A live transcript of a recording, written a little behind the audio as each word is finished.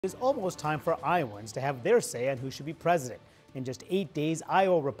It is almost time for Iowans to have their say on who should be president. In just 8 days,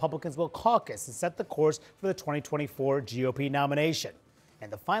 Iowa Republicans will caucus and set the course for the 2024 GOP nomination,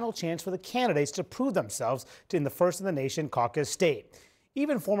 and the final chance for the candidates to prove themselves in the first-in-the-nation caucus state.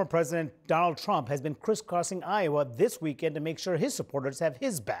 Even former President Donald Trump has been crisscrossing Iowa this weekend to make sure his supporters have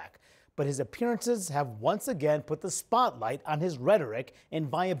his back. But his appearances have once again put the spotlight on his rhetoric and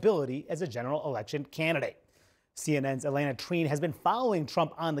viability as a general election candidate. CNN's Elena Treen has been following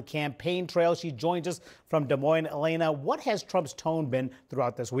Trump on the campaign trail. She joins us from Des Moines. Elena, what has Trump's tone been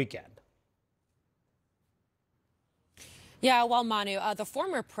throughout this weekend? Yeah, well, Manu, the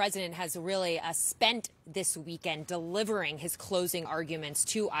former president has really spent this weekend delivering his closing arguments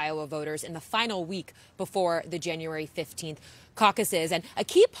to Iowa voters in the final week before the January 15th caucuses. And a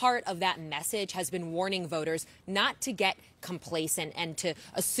key part of that message has been warning voters not to get complacent and to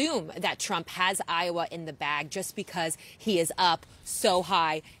assume that Trump has Iowa in the bag just because he is up so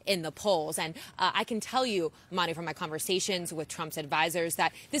high in the polls. And I can tell you, Manu, from my conversations with Trump's advisors,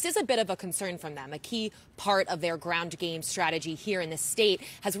 that this is a bit of a concern from them. A key part of their ground game strategy here in the state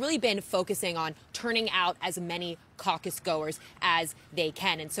has really been focusing on turning out as many caucus goers as they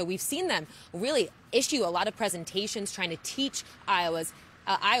can. And so we've seen them really issue a lot of presentations trying to teach Iowans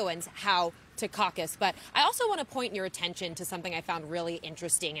how to caucus. But I also want to point your attention to something I found really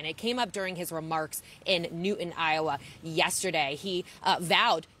interesting, and it came up during his remarks in Newton, Iowa yesterday. He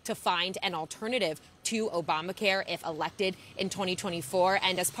vowed to find an alternative to Obamacare if elected in 2024.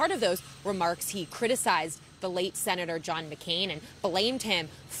 And as part of those remarks, he criticized the late Senator John McCain and blamed him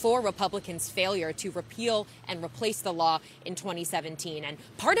for Republicans' failure to repeal and replace the law in 2017. And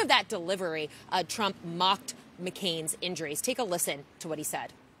part of that delivery, Trump mocked McCain's injuries. Take a listen to what he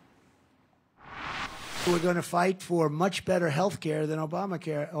said. We're going to fight for much better health care than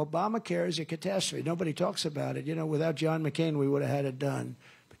Obamacare. Obamacare is a catastrophe. Nobody talks about it. You know, without John McCain, we would have had it done.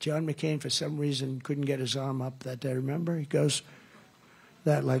 But John McCain, for some reason, couldn't get his arm up that day. Remember? He goes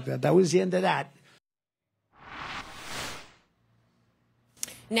that like that. That was the end of that.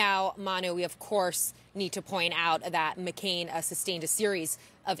 Now, Manu, we, of course, need to point out that McCain sustained a series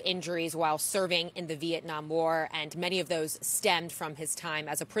of injuries while serving in the Vietnam War, and many of those stemmed from his time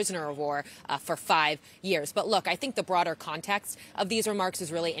as a prisoner of war for 5 years. But look, I think the broader context of these remarks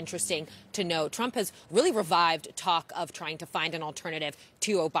is really interesting to note. Trump has really revived talk of trying to find an alternative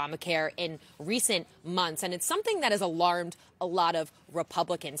to Obamacare in recent months, and it's something that has alarmed a lot of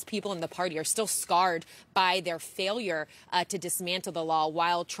Republicans. People in the party are still scarred by their failure to dismantle the law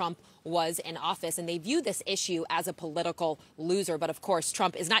while Trump was in office, and they view this issue as a political loser. But of course,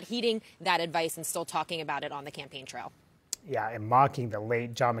 Trump is not heeding that advice and still talking about it on the campaign trail. Yeah, and mocking the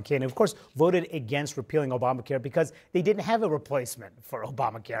late John McCain, who, of course, voted against repealing Obamacare because they didn't have a replacement for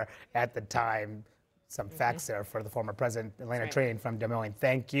Obamacare at the time. Some facts there for the former president, Elena Treen from Des Moines.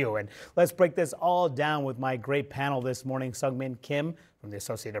 Thank you. And let's break this all down with my great panel this morning. Sungmin Kim from the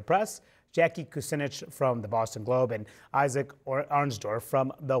Associated Press, Jackie Kucinich from the Boston Globe, and Isaac Arnsdorf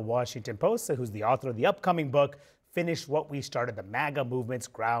from the Washington Post, who's the author of the upcoming book, Finish What We Started, the MAGA Movement's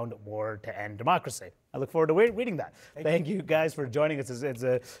Ground War to End Democracy. I look forward to reading that. Thank you guys for joining us.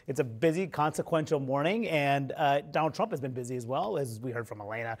 It's a busy, consequential morning, and Donald Trump has been busy as well, as we heard from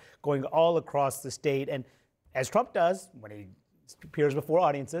Elena, going all across the state. And as Trump does when he appears before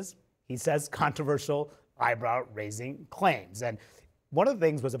audiences, he says controversial, eyebrow-raising claims. And one of the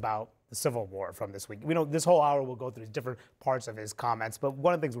things was about the Civil War from this week. We know this whole hour we'll go through different parts of his comments, but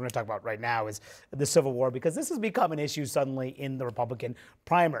one of the things we're going to talk about right now is the Civil War, because this has become an issue suddenly in the Republican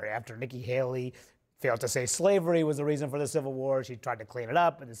primary after Nikki Haley failed to say slavery was the reason for the Civil War. She tried to clean it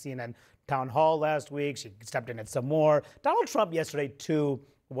up in the CNN town hall last week. She stepped in it some more. Donald Trump yesterday, too,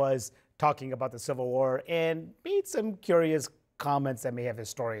 was talking about the Civil War and made some curious comments that may have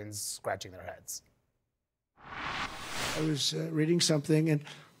historians scratching their heads. I was reading something, and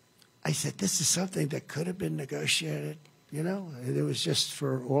I said, this is something that could have been negotiated. You know, it was just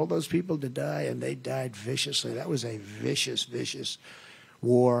for all those people to die, and they died viciously. That was a vicious, vicious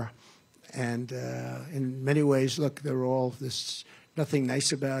war. And in many ways, look, they're all this, nothing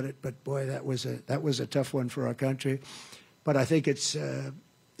nice about it. But boy, that was a tough one for our country. But I think it's,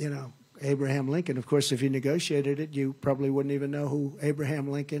 you know, Abraham Lincoln. Of course, if you negotiated it, you probably wouldn't even know who Abraham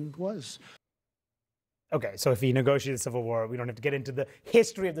Lincoln was. Okay, so if he negotiated the Civil War, we don't have to get into the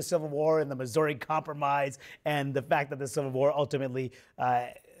history of the Civil War and the Missouri Compromise and the fact that the Civil War ultimately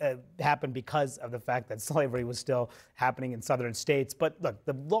happened because of the fact that slavery was still happening in southern states. But look,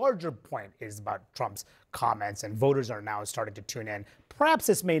 the larger point is about Trump's comments, and voters are now starting to tune in. Perhaps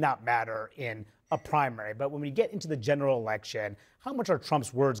this may not matter in a primary, but when we get into the general election, how much are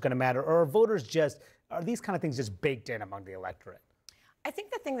Trump's words going to matter? Or are voters just, are these kind of things just baked in among the electorate? I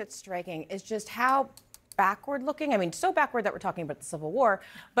think the thing that's striking is just how backward looking, I mean, so backward that we're talking about the Civil War,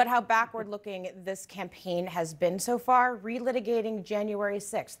 but how backward looking this campaign has been so far, relitigating January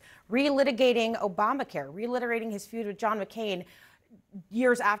 6th, relitigating Obamacare, relitigating his feud with John McCain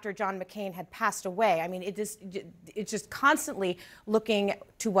years after John McCain had passed away. I mean, it's just constantly looking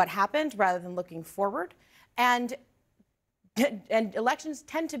to what happened rather than looking forward. And elections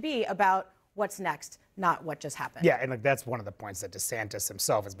tend to be about what's next, not what just happened. Yeah, and like that's one of the points that DeSantis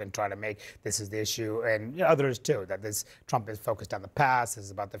himself has been trying to make. This is the issue, and others too, that this Trump is focused on the past, this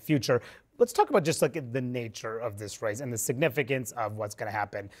is about the future. Let's talk about just like the nature of this race and the significance of what's going to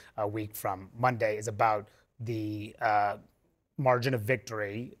happen a week from Monday is about the margin of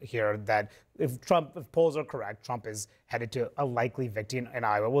victory here, that if polls are correct, Trump is headed to a likely victory in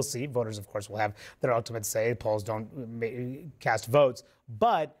Iowa. We'll see. Voters, of course, will have their ultimate say. Polls don't cast votes,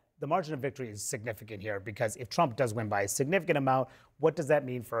 but the margin of victory is significant here because if Trump does win by a significant amount, what does that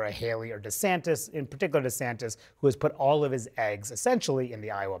mean for a Haley or DeSantis, in particular DeSantis, who has put all of his eggs essentially in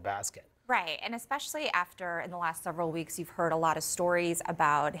the Iowa basket? Right, and especially after, in the last several weeks, you've heard a lot of stories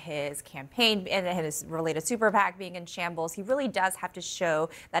about his campaign and his related super PAC being in shambles. He really does have to show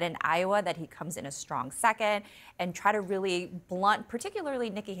that in Iowa that he comes in a strong second and try to really blunt, particularly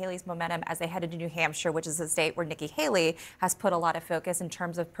Nikki Haley's momentum as they head into New Hampshire, which is a state where Nikki Haley has put a lot of focus in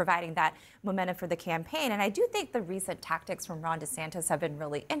terms of providing that momentum for the campaign. And I do think the recent tactics from Ron DeSantis have been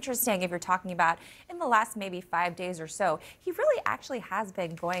really interesting. If you're talking about in the last maybe 5 days or so, he really actually has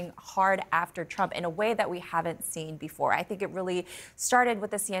been going hard after Trump in a way that we haven't seen before. I think it really started with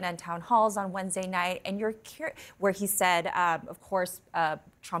the CNN town halls on Wednesday night, and where he said, of course,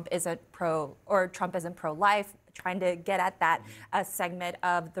 Trump isn't pro-life, trying to get at that segment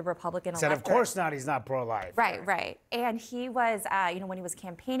of the Republican electorate. Said, of course not, he's not pro-life. Right. And he was, when he was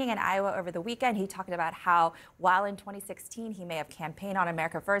campaigning in Iowa over the weekend, he talked about how while in 2016 he may have campaigned on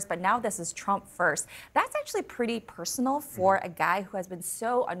America First, but now this is Trump first. That's actually pretty personal for a guy who has been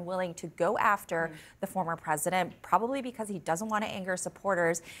so unwilling to go after the former president, probably because he doesn't want to anger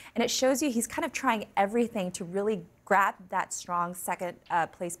supporters. And it shows you he's kind of trying everything to really grab that strong second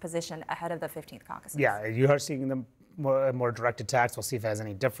place position ahead of the 15th caucuses. Yeah, you are seeing them more direct attacks. We'll see if it has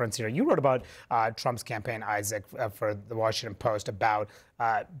any difference here. You wrote about Trump's campaign, Isaac, for the Washington Post about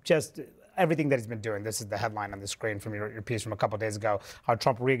just everything that he's been doing. This is the headline on the screen from your piece from a couple of days ago, how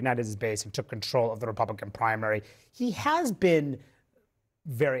Trump reignited his base and took control of the Republican primary. He has been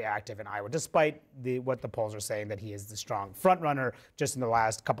very active in Iowa, despite what the polls are saying that he is the strong front runner. Just in the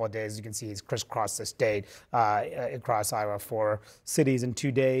last couple of days, you can see he's crisscrossed the state across Iowa, 4 cities in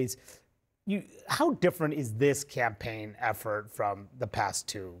 2 days. How different is this campaign effort from the past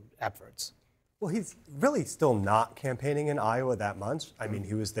 2 efforts? Well, he's really still not campaigning in Iowa that much. I mean,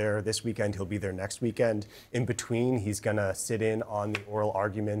 he was there this weekend. He'll be there next weekend. In between, he's going to sit in on the oral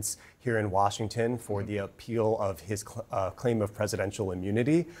arguments here in Washington for the appeal of his claim of presidential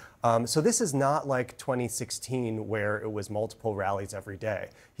immunity. So this is not like 2016 where it was multiple rallies every day.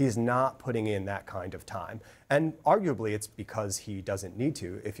 He's not putting in that kind of time. And arguably, it's because he doesn't need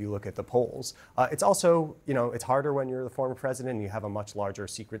to, if you look at the polls. It's also, it's harder when you're the former president and you have a much larger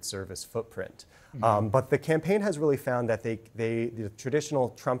Secret Service footprint. But the campaign has really found that the traditional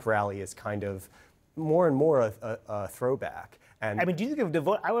Trump rally is kind of more and more a throwback. And I mean, do you think if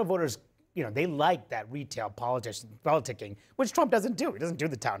Iowa voters, they like that retail politicking, which Trump doesn't do? He doesn't do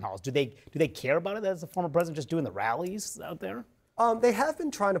the town halls. Do they care about it as the former president, just doing the rallies out there? They have been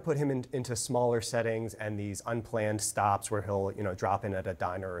trying to put him into smaller settings and these unplanned stops where he'll, drop in at a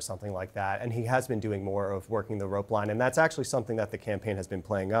diner or something like that. And he has been doing more of working the rope line. And that's actually something that the campaign has been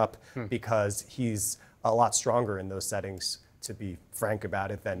playing up because he's a lot stronger in those settings, to be frank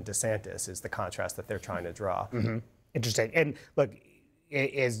about it, than DeSantis is the contrast that they're trying to draw. Interesting. And look,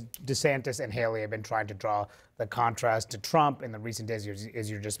 is DeSantis and Haley have been trying to draw the contrast to Trump in the recent days,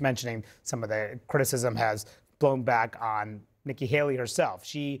 as you're just mentioning. Some of the criticism has blown back on Nikki Haley herself.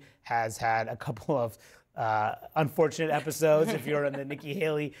 She has had a couple of unfortunate episodes, if you're in the Nikki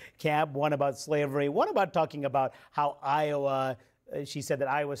Haley camp, one about slavery, one about talking about how Iowa, she said that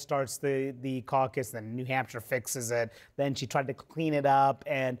Iowa starts the caucus, then New Hampshire fixes it. Then she tried to clean it up,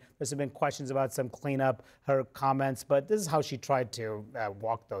 and there's been questions about some cleanup, her comments, but this is how she tried to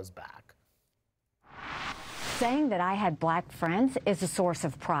walk those back. Saying that I had black friends is a source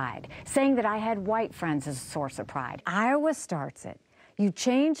of pride. Saying that I had white friends is a source of pride. Iowa starts it. You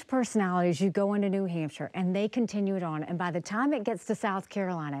change personalities, you go into New Hampshire, and they continue it on. And by the time it gets to South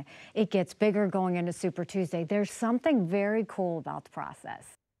Carolina, it gets bigger going into Super Tuesday. There's something very cool about the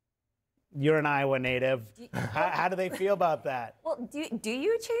process. You're an Iowa native. How do they feel about that? Well, do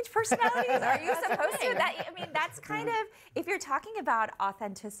you change personalities? Are you supposed to? That's kind of, if you're talking about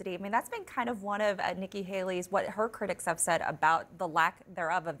authenticity, that's been kind of one of Nikki Haley's, what her critics have said about the lack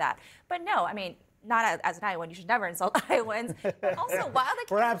thereof of that. But no, not as an Iowan, you should never insult Iowans. But also, while the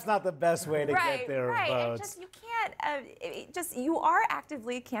perhaps not the best way to get their votes. And you can't. You are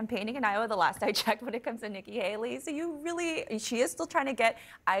actively campaigning in Iowa. The last I checked, when it comes to Nikki Haley, so she is still trying to get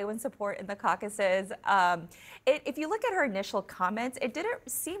Iowan support in the caucuses. If you look at her initial comments, it didn't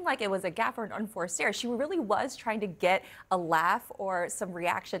seem like it was a gaffe or an unforced error. She really was trying to get a laugh or some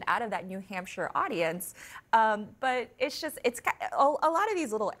reaction out of that New Hampshire audience. But it's a lot of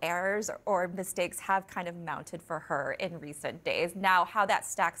these little errors or mistakes have kind of mounted for her in recent days. Now, how that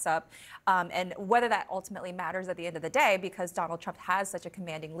stacks up and whether that ultimately matters at the end of the day, because Donald Trump has such a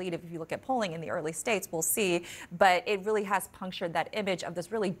commanding lead, if you look at polling in the early states, we'll see. But it really has punctured that image of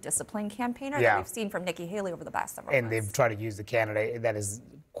this really disciplined campaigner that we've seen from Nikki Haley over the past several months. And they've tried to use the candidate that is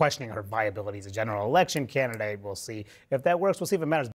questioning her viability as a general election candidate. We'll see if that works. We'll see if it matters.